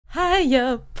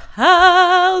Hiya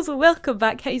pals! Welcome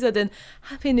back. How you doing?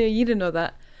 Happy New Year and all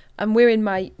that. I'm wearing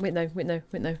my, wait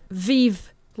now.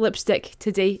 Vive lipstick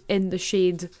today in the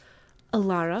shade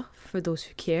Alara, for those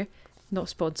who care. Not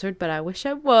sponsored, but I wish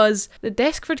I was. The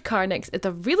Deskford Carnyx is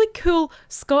a really cool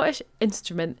Scottish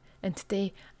instrument, and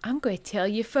today I'm going to tell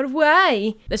you for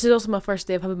why. This is also my first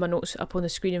day of having my notes up on the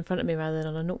screen in front of me rather than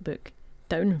on a notebook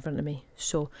down in front of me,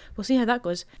 so we'll see how that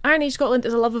goes. Iron Age Scotland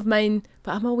is a love of mine,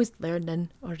 but I'm always learning,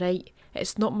 alright?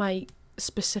 It's not my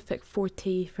specific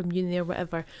forte from uni or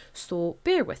whatever, so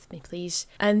bear with me please.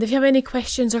 And if you have any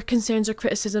questions or concerns or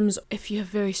criticisms, if you have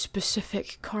very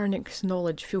specific Carnyx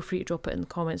knowledge, feel free to drop it in the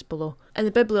comments below. And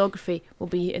the bibliography will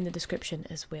be in the description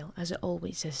as well, as it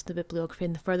always is, the bibliography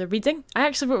and the further reading. I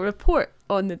actually wrote a report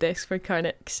on the Deskford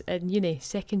Carnyx in uni,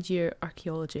 second year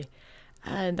archaeology.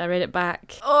 And I read it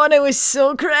back. Oh, and it was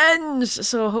so cringe!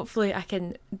 So hopefully I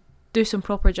can do some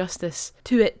proper justice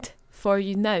to it for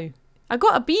you now. I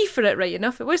got a B for it right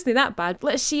enough, it wasn't that bad.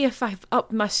 Let's see if I've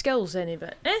upped my skills any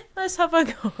bit. Let's have a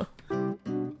go.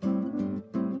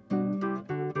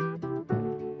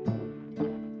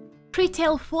 Pray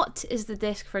tell, what is the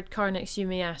Deskford Carnyx, you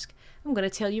may ask? I'm going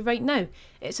to tell you right now.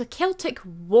 It's a Celtic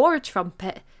war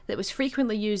trumpet that was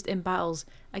frequently used in battles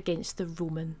against the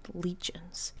Roman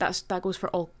legions. That goes for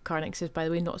all Carnyxes, by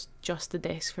the way, not just the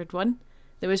Deskford one.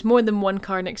 There was more than one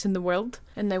Carnyx in the world.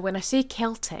 And now when I say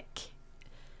Celtic,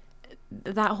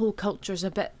 that whole culture is a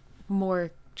bit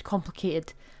more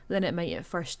complicated than it might at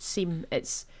first seem.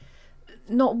 It's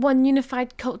not one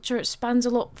unified culture, it spans a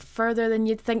lot further than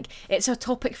you'd think. It's a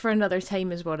topic for another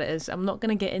time is what it is. I'm not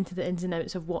going to get into the ins and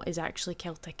outs of what is actually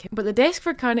Celtic. But the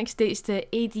Deskford Carnyx dates to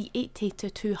AD 80 to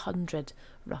 200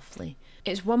 roughly.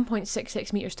 It's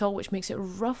 1.66 metres tall, which makes it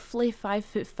roughly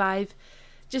 5'5",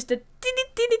 just a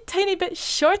teeny tiny bit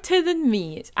shorter than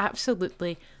me. It's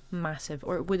absolutely massive,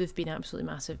 or it would have been absolutely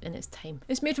massive in its time.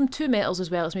 It's made from two metals as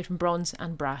well. It's made from bronze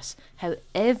and brass.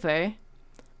 However,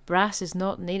 brass is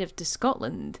not native to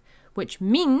Scotland, which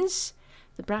means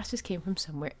the brasses came from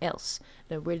somewhere else.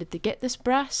 Now, where did they get this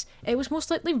brass? It was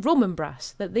most likely Roman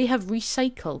brass that they have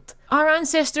recycled. Our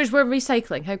ancestors were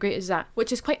recycling. How great is that?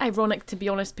 Which is quite ironic, to be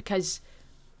honest, because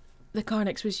the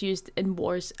Carnyx was used in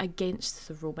wars against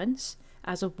the Romans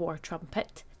as a war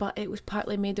trumpet, but it was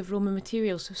partly made of Roman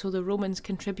materials, so the Romans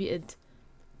contributed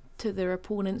to their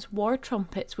opponents' war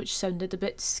trumpets, which sounded a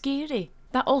bit scary.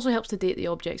 That also helps to date the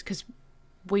objects, because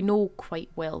we know quite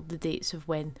well the dates of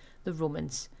when the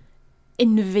Romans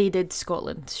invaded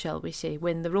Scotland, shall we say.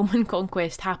 When the Roman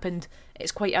conquest happened,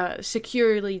 it's quite a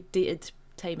securely dated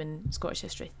time in Scottish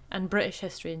history, and British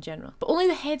history in general. But only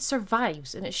the head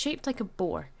survives, and it's shaped like a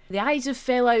boar. The eyes have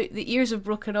fell out, the ears have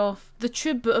broken off, the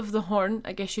tube of the horn,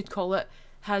 I guess you'd call it,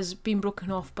 has been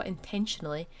broken off, but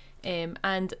intentionally, and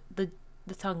the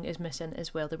tongue is missing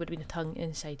as well. There would have been a tongue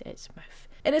inside its mouth.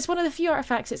 And it's one of the few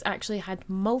artefacts that's actually had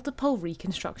multiple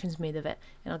reconstructions made of it,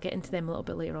 and I'll get into them a little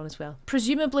bit later on as well.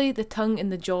 Presumably the tongue and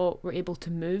the jaw were able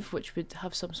to move, which would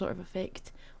have some sort of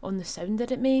effect on the sound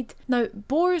that it made. Now,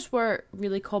 boars were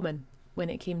really common when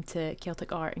it came to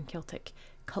Celtic art and Celtic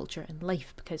culture and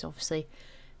life, because obviously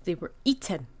they were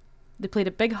eaten. They played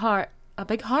a big part, but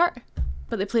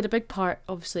they played a big part,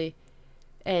 obviously,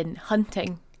 in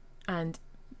hunting and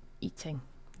eating,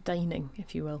 dining,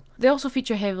 if you will. They also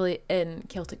feature heavily in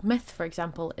Celtic myth, for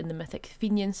example, in the mythic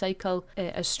Fenian cycle,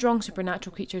 as strong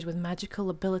supernatural creatures with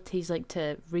magical abilities like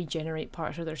to regenerate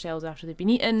parts of themselves after they've been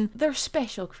eaten. They're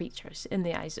special creatures in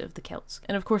the eyes of the Celts.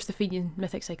 And of course the Fenian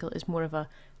mythic cycle is more of a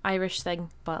Irish thing,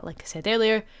 but like I said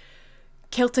earlier,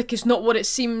 Celtic is not what it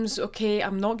seems. Okay,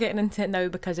 I'm not getting into it now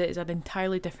because it is an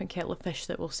entirely different kettle of fish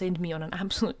that will send me on an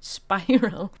absolute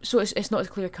spiral. So it's not as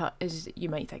clear cut as you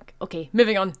might think. Okay,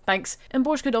 moving on, thanks. And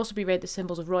boars could also be read as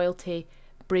symbols of royalty,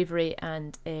 bravery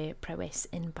and prowess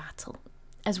in battle,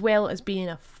 as well as being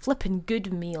a flippin'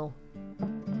 good meal.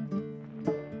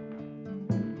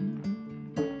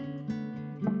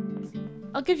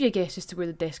 I'll give you a guess as to where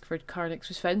the Deskford Carnyx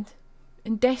was found.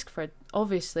 In Deskford,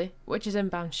 obviously, which is in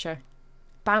Banffshire.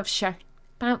 It's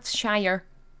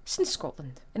in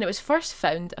Scotland. And it was first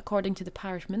found, according to the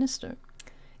parish minister,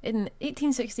 in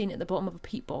 1816 at the bottom of a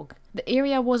peat bog. The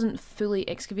area wasn't fully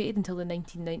excavated until the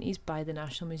 1990s by the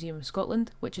National Museum of Scotland,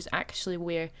 which is actually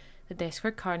where the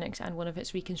Deskford Carnyx and one of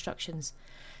its reconstructions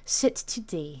sit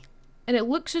today. And it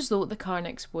looks as though the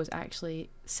Carnyx was actually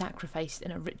sacrificed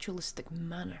in a ritualistic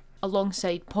manner,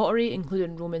 alongside pottery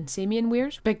including Roman Samian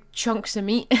wares, big chunks of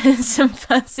meat and some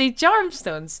fancy charm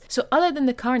stones. So other than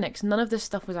the Carnyx, none of this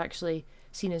stuff was actually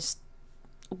seen as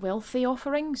wealthy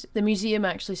offerings. The museum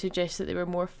actually suggests that they were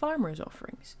more farmers'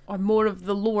 offerings, or more of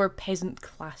the lower peasant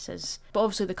classes. But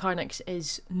obviously the Carnyx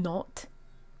is not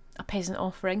a peasant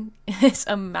offering. It's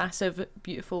a massive,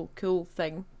 beautiful, cool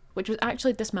thing, which was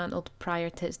actually dismantled prior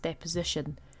to its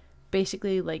deposition.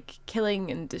 Basically like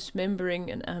killing and dismembering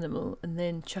an animal and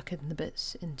then chucking the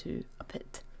bits into a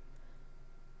pit.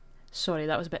 Sorry,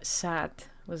 that was a bit sad,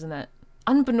 wasn't it?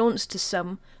 Unbeknownst to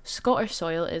some, Scottish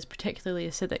soil is particularly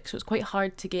acidic, so it's quite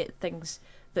hard to get things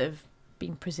that have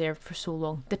been preserved for so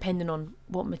long, depending on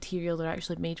what material they're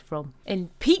actually made from. In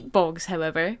peat bogs,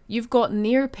 however, you've got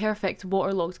near perfect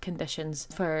waterlogged conditions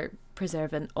for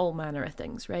preserving all manner of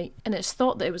things, right? And it's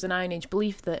thought that it was an Iron Age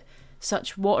belief that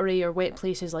such watery or wet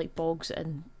places like bogs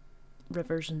and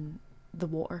rivers and the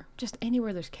water, just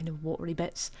anywhere there's kind of watery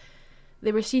bits,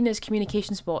 they were seen as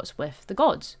communication spots with the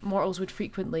gods. Mortals would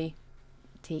frequently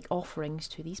take offerings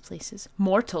to these places.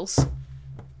 Mortals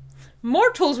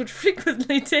would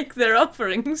frequently take their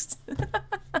offerings.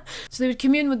 So they would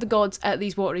commune with the gods at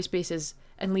these watery spaces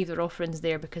and leave their offerings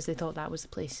there because they thought that was the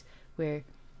place where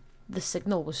the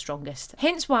signal was strongest.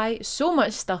 Hence why so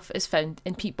much stuff is found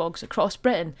in peat bogs across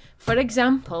Britain. For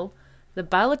example, the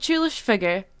Ballachulish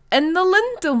figure in the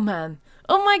Lindell Man.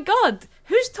 Oh my god,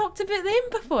 who's talked about them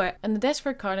before? And the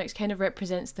Deskford Carnyx kind of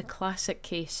represents the classic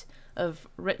case of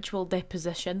ritual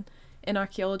deposition in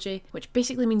archaeology, which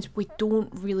basically means we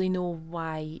don't really know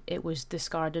why it was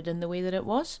discarded in the way that it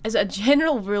was. As a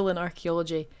general rule in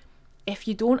archaeology, if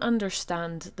you don't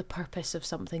understand the purpose of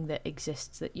something that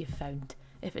exists that you've found,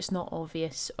 if it's not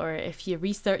obvious, or if you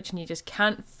research and you just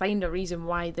can't find a reason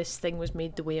why this thing was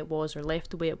made the way it was or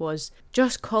left the way it was,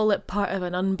 just call it part of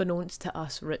an unbeknownst to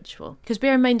us ritual. Because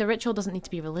bear in mind, a ritual doesn't need to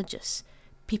be religious.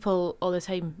 People all the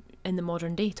time in the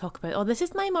modern day talk about, oh, this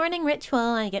is my morning ritual.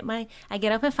 I get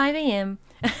up at 5 a.m.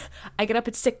 I get up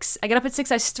at 6.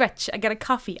 I stretch. I get a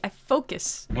coffee. I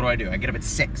focus. What do? I get up at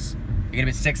 6.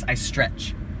 I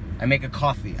stretch. I make a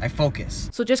coffee. I focus.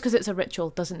 So just because it's a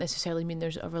ritual doesn't necessarily mean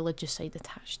there's a religious side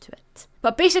attached to it.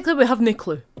 But basically we have no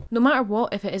clue. No matter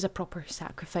what, if it is a proper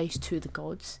sacrifice to the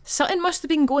gods, something must have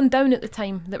been going down at the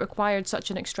time that required such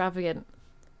an extravagant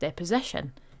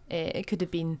deposition. It could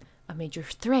have been a major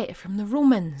threat from the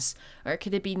Romans, or it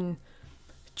could have been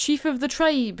chief of the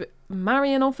tribe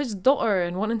marrying off his daughter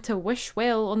and wanting to wish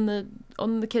well on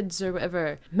the kids or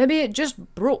whatever. Maybe it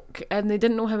just broke and they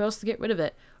didn't know how else to get rid of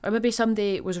it. Or maybe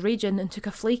somebody was raging and took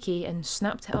a flaky and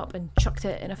snapped it up and chucked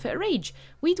it in a fit of rage.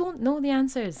 We don't know the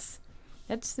answers.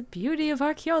 That's the beauty of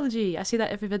archaeology. I say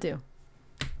that every video.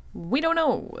 We don't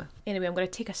know. Anyway, I'm going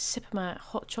to take a sip of my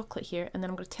hot chocolate here and then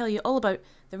I'm going to tell you all about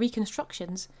the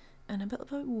reconstructions and a bit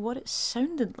about what it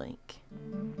sounded like.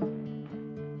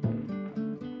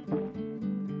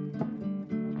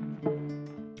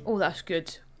 Oh, that's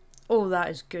good. Oh, that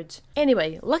is good.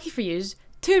 Anyway, lucky for yous,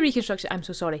 two reconstructions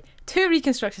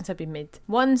have been made.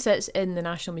 One sits in the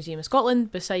National Museum of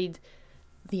Scotland beside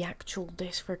the actual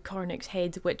Deskford Carnyx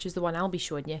head, which is the one I'll be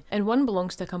showing you, and one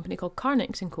belongs to a company called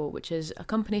Carnyx & Co, which is a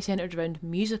company centred around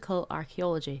musical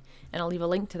archaeology, and I'll leave a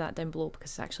link to that down below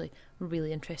because it's actually a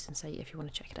really interesting site if you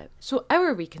want to check it out. So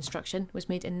our reconstruction was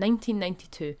made in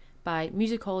 1992 by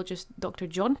musicologist Dr.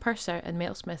 John Purser and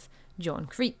metalsmith John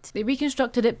Crete. They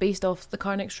reconstructed it based off the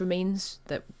Carnyx remains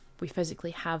that we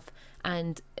physically have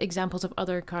and examples of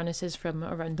other Carnyxes from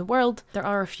around the world. There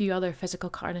are a few other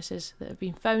physical Carnyxes that have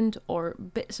been found, or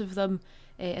bits of them,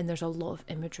 and there's a lot of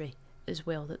imagery as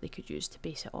well that they could use to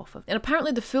base it off of. And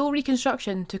apparently the full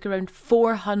reconstruction took around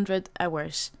 400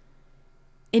 hours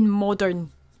in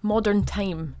modern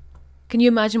time. Can you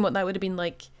imagine what that would have been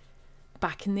like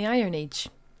back in the Iron Age?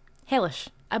 Hellish.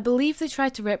 I believe they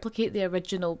tried to replicate the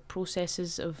original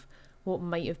processes of what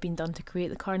might have been done to create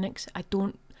the Carnyx.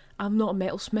 I'm not a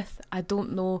metalsmith. I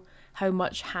don't know how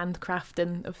much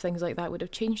handcrafting of things like that would have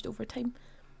changed over time.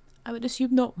 I would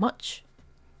assume not much.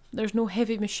 There's no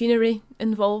heavy machinery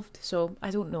involved, so I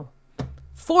don't know.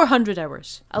 400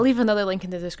 hours. I'll leave another link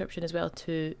in the description as well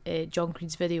to John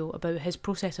Creed's video about his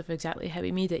process of exactly how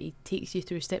he made it. He takes you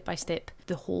through step by step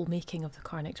the whole making of the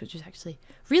Carnyx, which is actually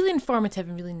really informative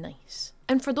and really nice.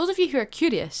 And for those of you who are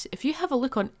curious, if you have a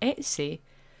look on Etsy,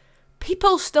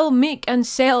 people still make and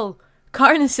sell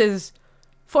Carnyxes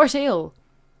for sale.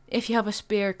 If you have a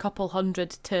spare couple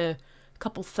hundred to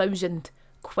couple thousand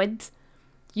quid,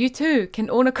 you too can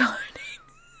own a Carnyx.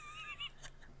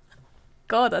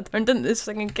 God, I turned into this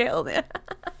singing kettle there.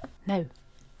 Now,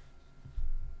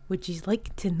 would you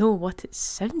like to know what it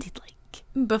sounded like?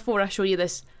 Before I show you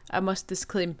this, I must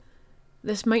disclaim,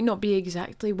 this might not be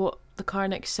exactly what the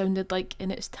Carnyx sounded like in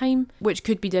its time, which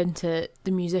could be down to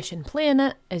the musician playing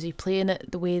it. Is he playing it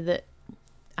the way that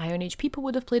Iron Age people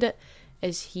would have played it?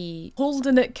 Is he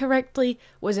holding it correctly?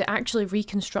 Was it actually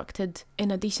reconstructed in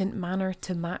a decent manner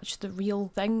to match the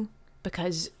real thing?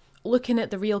 Because looking at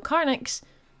the real Carnyx,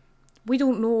 We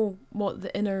don't know what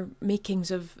the inner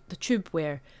makings of the tube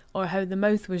were, or how the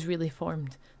mouth was really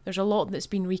formed. There's a lot that's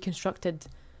been reconstructed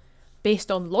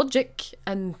based on logic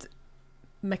and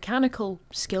mechanical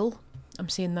skill. I'm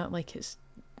saying that like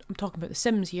I'm talking about The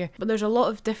Sims here, but there's a lot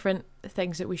of different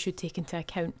things that we should take into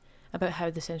account about how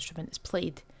this instrument is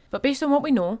played. But based on what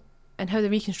we know, and how the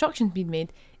reconstruction's been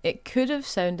made, it could have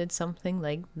sounded something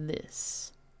like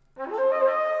this.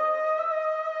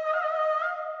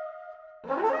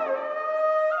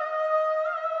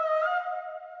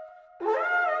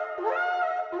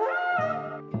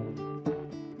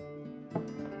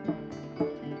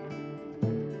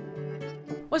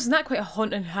 Wasn't that quite a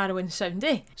haunting, harrowing sound,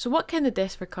 eh? So what can the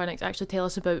Deskford Carnyx actually tell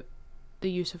us about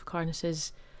the use of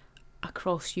Carnyxes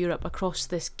across Europe, across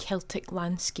this Celtic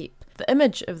landscape? The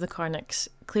image of the Carnyx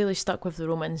clearly stuck with the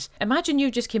Romans. Imagine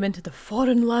you just came into the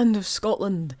foreign land of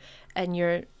Scotland and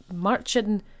you're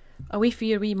marching away for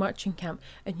your wee marching camp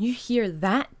and you hear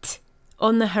that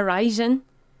on the horizon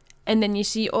and then you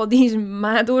see all these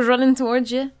maddos running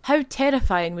towards you. How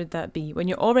terrifying would that be when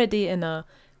you're already in a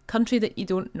country that you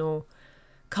don't know,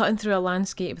 cutting through a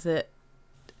landscape that,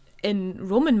 in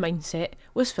Roman mindset,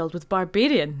 was filled with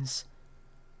barbarians?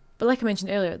 But like I mentioned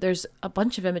earlier, there's a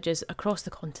bunch of images across the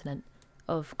continent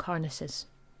of Carnyxes,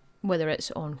 whether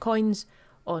it's on coins,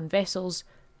 on vessels,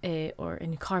 or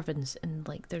in carvings, and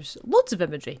like there's loads of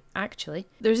imagery, actually.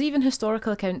 There's even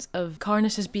historical accounts of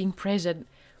Carnyxes being present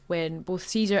when both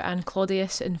Caesar and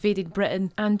Claudius invaded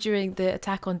Britain, and during the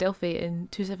attack on Delphi in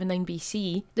 279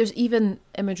 BC. There's even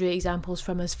imagery examples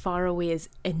from as far away as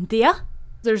India.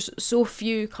 There's so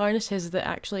few Carnyxes that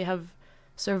actually have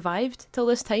survived till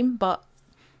this time, but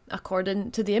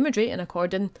according to the imagery and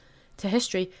according to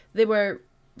history, they were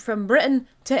from Britain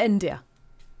to India.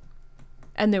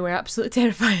 And they were absolutely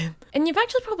terrifying. And you've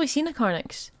actually probably seen a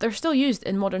Carnyx. They're still used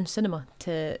in modern cinema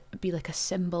to be like a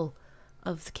symbol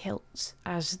of the Celts,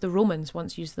 as the Romans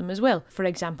once used them as well. For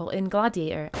example, in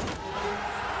Gladiator.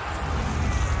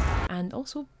 And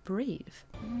also Brave.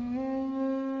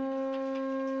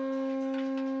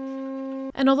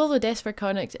 And although the Deskford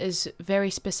Carnyx is very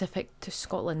specific to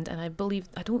Scotland, and I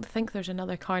don't think there's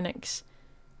another Carnyx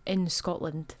in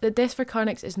Scotland, the Deskford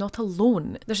Carnyx is not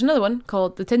alone. There's another one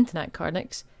called the Tintillac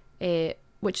Carnyx,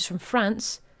 which is from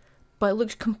France, but it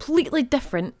looks completely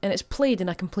different and it's played in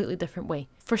a completely different way.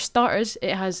 For starters,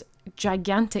 it has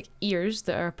gigantic ears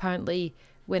that are apparently,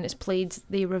 when it's played,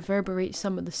 they reverberate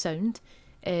some of the sound.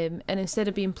 And instead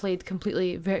of being played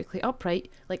completely vertically upright,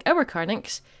 like our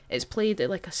Carnyx, it's played at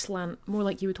like a slant, more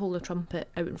like you would hold a trumpet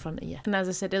out in front of you. And as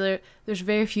I said earlier, there's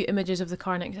very few images of the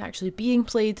Carnyx actually being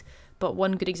played, but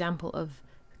one good example of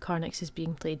Carnyx is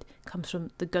being played comes from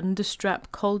the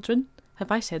Gundestrup Cauldron.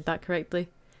 Have I said that correctly?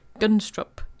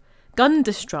 Gundestrup.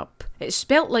 Gundestrup. It's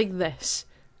spelt like this,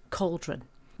 cauldron,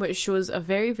 which shows a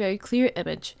very, very clear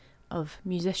image of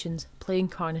musicians playing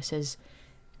Carnyxes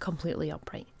completely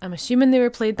upright. I'm assuming they were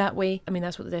played that way. I mean,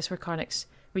 that's what the Deskford Carnyx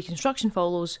reconstruction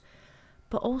follows.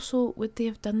 But also, would they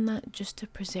have done that just to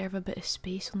preserve a bit of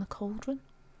space on the cauldron?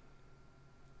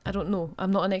 I don't know.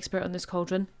 I'm not an expert on this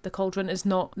cauldron. The cauldron is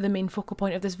not the main focal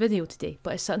point of this video today,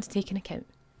 but it's something to take into account.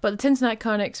 But the Tintillac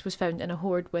Carnyx was found in a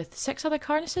hoard with 6 other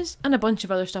Carnyxes and a bunch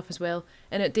of other stuff as well,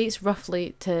 and it dates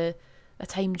roughly to a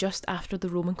time just after the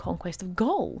Roman conquest of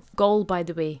Gaul. Gaul, by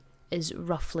the way, is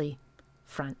roughly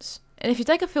France. And if you'd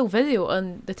like a full video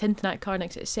on the Tintillac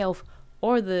Carnyx itself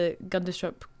or the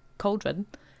Gundestrup Cauldron,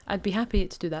 I'd be happy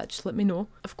to do that, just let me know.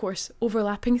 Of course,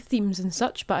 overlapping themes and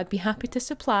such, but I'd be happy to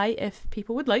supply if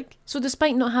people would like. So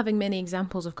despite not having many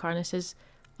examples of Carnyxes,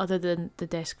 other than the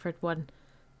Deskford one,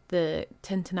 the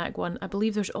Tintillac one, I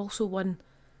believe there's also one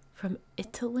from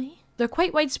Italy. They're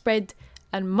quite widespread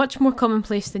and much more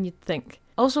commonplace than you'd think.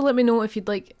 Also let me know if you'd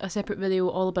like a separate video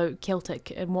all about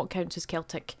Celtic and what counts as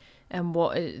Celtic and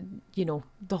what, you know,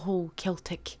 the whole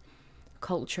Celtic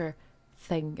culture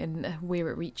thing and where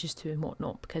it reaches to and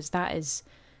whatnot, because that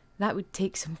would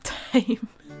take some time.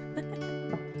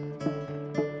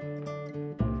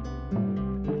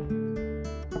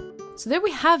 So there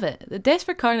we have it. The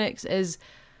Deskford Carnyx is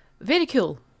very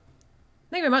cool.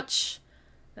 Thank you very much.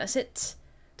 That's it.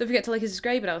 Don't forget to like and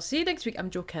subscribe, and I'll see you next week.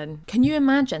 I'm joking. Can you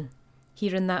imagine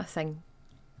hearing that thing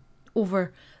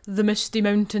over the misty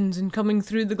mountains and coming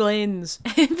through the glens?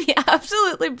 It'd be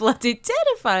absolutely bloody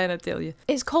terrifying, I tell you.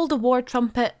 It's called a war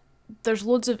trumpet. There's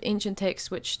loads of ancient texts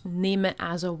which name it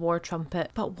as a war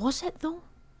trumpet. But was it though?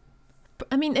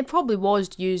 I mean, it probably was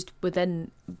used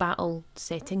within battle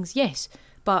settings, yes.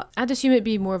 But I'd assume it'd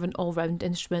be more of an all-round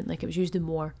instrument, like it was used in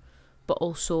war. But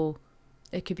also,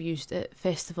 it could be used at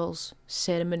festivals,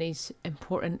 ceremonies,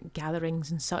 important gatherings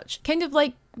and such. Kind of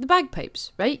like the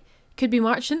bagpipes, right? could be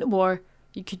marching to war,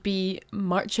 you could be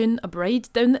marching a bride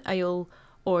down the aisle,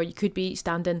 or you could be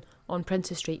standing on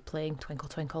Princess Street playing Twinkle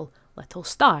Twinkle Little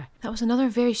Star. That was another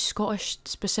very Scottish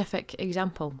specific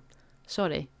example.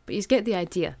 Sorry, but you get the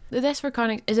idea. The Deskford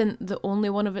Carnyx isn't the only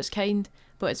one of its kind,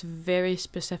 but it's very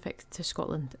specific to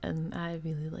Scotland, and I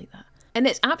really like that. And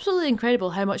it's absolutely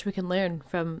incredible how much we can learn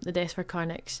from the Deskford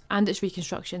Carnyx and its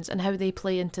reconstructions and how they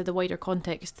play into the wider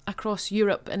context across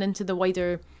Europe and into the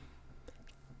wider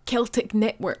Celtic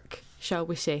network, shall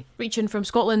we say. Reaching from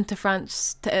Scotland to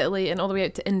France to Italy and all the way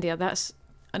out to India, that's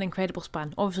an incredible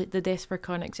span. Obviously the Deskford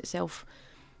Carnyx itself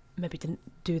maybe didn't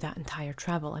do that entire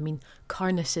travel. I mean,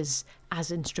 cornices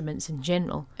as instruments in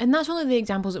general. And that's only the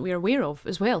examples that we're aware of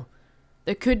as well.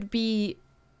 There could be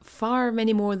far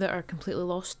many more that are completely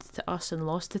lost to us and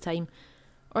lost to time,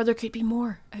 or there could be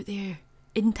more out there,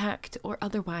 intact or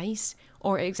otherwise,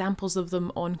 or examples of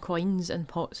them on coins and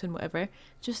pots and whatever,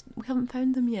 just we haven't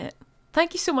found them yet.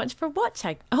 Thank you so much for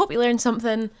watching. I hope you learned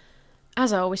something.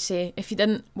 As I always say, if you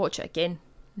didn't, watch it again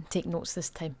and take notes this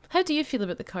time. How do you feel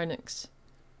about the Carnyx?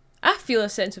 I feel a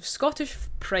sense of Scottish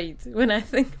pride when I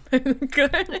think about the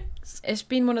Carnyx. It's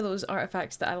been one of those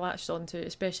artefacts that I latched onto,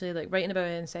 especially like writing about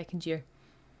it in second year.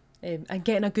 And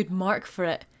getting a good mark for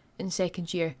it in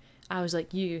second year. I was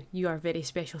like, you are very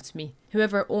special to me.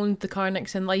 Whoever owned the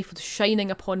Carnyx in life was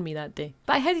shining upon me that day.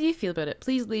 But how do you feel about it?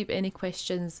 Please leave any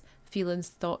questions, feelings,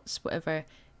 thoughts, whatever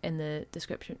in the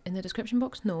description. In the description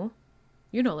box? No.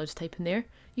 You're not allowed to type in there.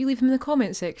 You leave them in the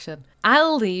comment section.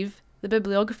 I'll leave the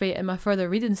bibliography and my further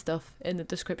reading stuff in the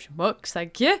description box,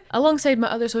 thank you, alongside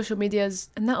my other social medias,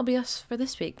 and that'll be us for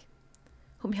this week.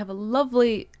 Hope you have a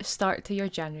lovely start to your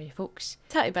January, folks.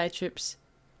 Tatty bye, troops,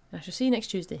 and I shall see you next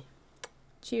Tuesday.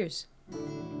 Cheers.